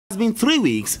It has been 3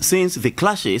 weeks since the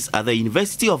clashes at the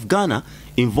University of Ghana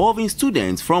involving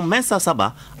students from Mensa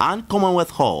Saba and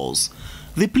Commonwealth halls.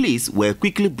 The police were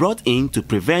quickly brought in to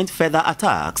prevent further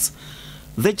attacks.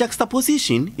 The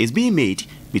juxtaposition is being made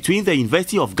between the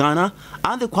University of Ghana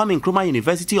and the Kwame Nkrumah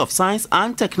University of Science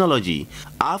and Technology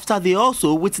after they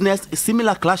also witnessed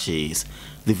similar clashes.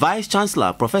 The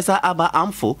Vice-Chancellor, Professor Abba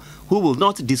Amfo, who will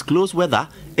not disclose whether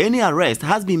any arrest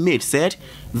has been made, said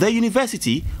the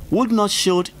university would not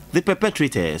shield the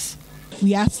perpetrators.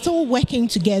 We are still working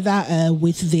together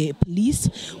with the police.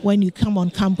 When you come on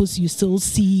campus, you still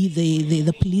see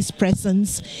the police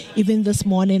presence. Even this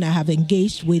morning, I have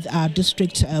engaged with our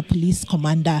district police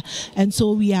commander. And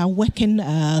so we are working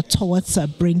towards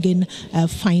bringing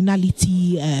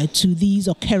finality to these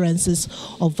occurrences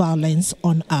of violence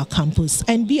on our campus.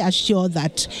 And be assured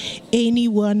that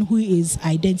anyone who is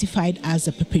identified as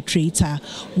a perpetrator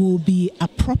will be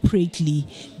appropriately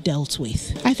dealt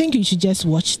with. I think you should just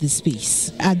watch the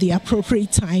space. At the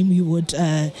appropriate time, you would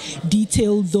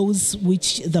detail those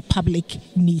which the public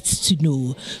needs to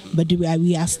know. But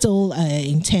we are still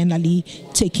internally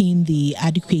taking the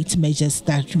adequate measures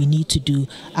that we need to do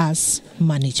as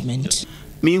management.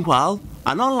 Meanwhile,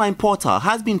 an online portal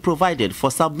has been provided for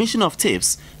submission of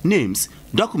tips, names,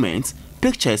 documents,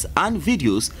 pictures and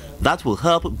videos that will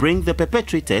help bring the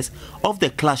perpetrators of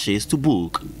the clashes to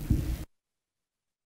book.